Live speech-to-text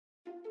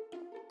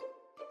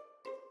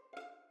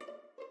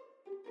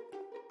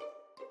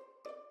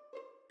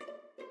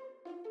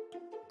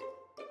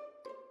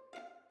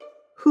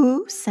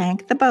Who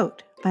Sank the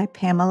Boat by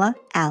Pamela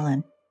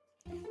Allen.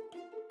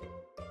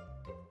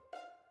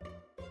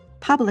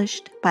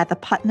 Published by the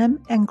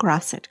Putnam and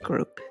Grosset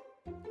Group.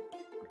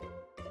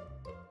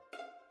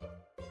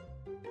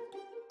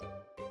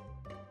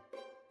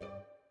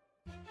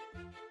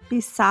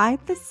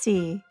 Beside the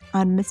sea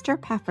on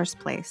Mr. Peffer's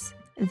place,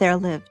 there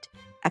lived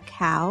a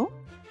cow,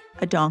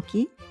 a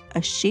donkey,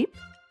 a sheep,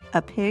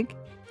 a pig,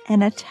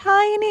 and a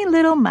tiny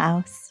little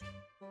mouse.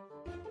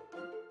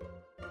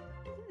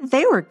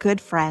 They were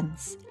good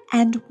friends,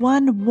 and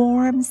one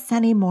warm,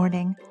 sunny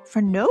morning, for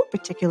no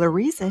particular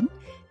reason,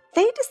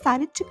 they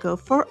decided to go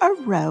for a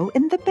row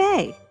in the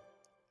bay.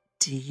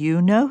 Do you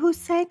know who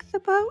sank the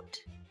boat?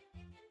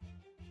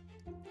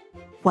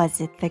 Was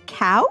it the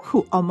cow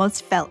who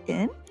almost fell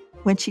in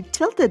when she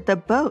tilted the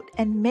boat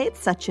and made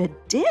such a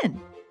din?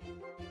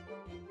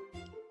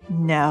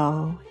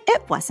 No,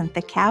 it wasn't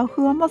the cow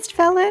who almost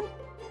fell in.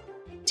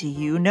 Do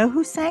you know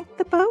who sank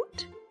the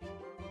boat?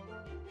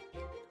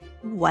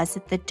 Was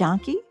it the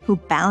donkey who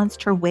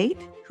balanced her weight,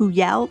 who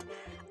yelled,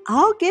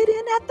 "I'll get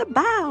in at the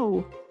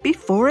bow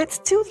before it's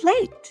too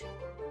late"?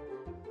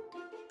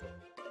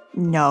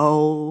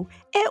 No,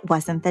 it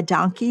wasn't the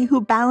donkey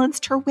who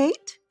balanced her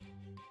weight.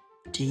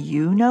 Do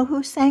you know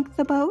who sank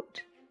the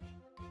boat?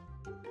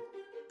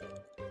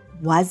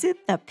 Was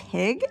it the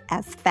pig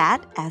as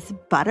fat as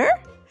butter,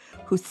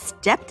 who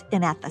stepped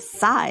in at the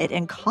side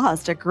and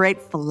caused a great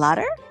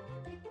flutter?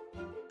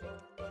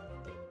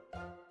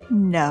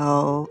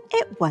 No,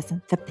 it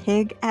wasn't the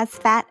pig as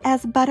fat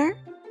as butter.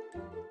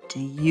 Do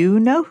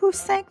you know who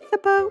sank the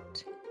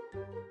boat?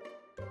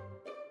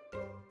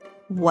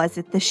 Was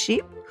it the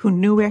sheep who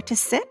knew where to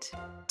sit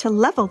to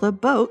level the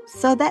boat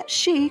so that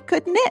she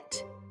could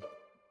knit?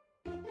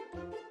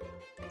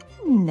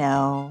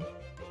 No,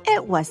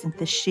 it wasn't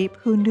the sheep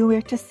who knew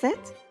where to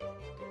sit.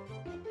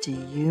 Do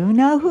you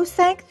know who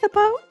sank the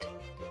boat?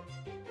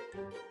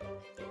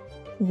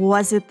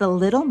 Was it the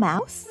little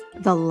mouse,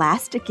 the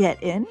last to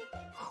get in,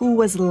 who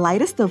was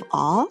lightest of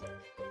all?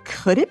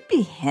 Could it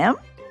be him?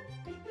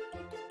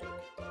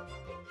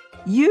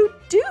 You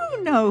do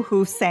know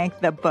who sank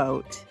the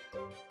boat.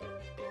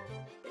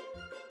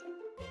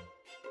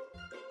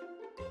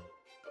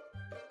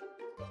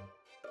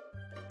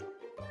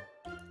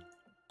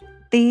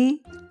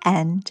 The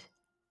end.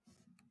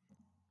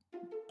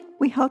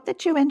 We hope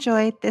that you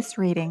enjoyed this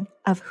reading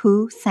of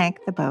Who Sank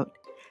the Boat.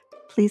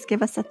 Please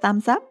give us a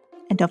thumbs up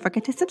and don't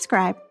forget to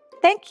subscribe.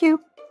 Thank you.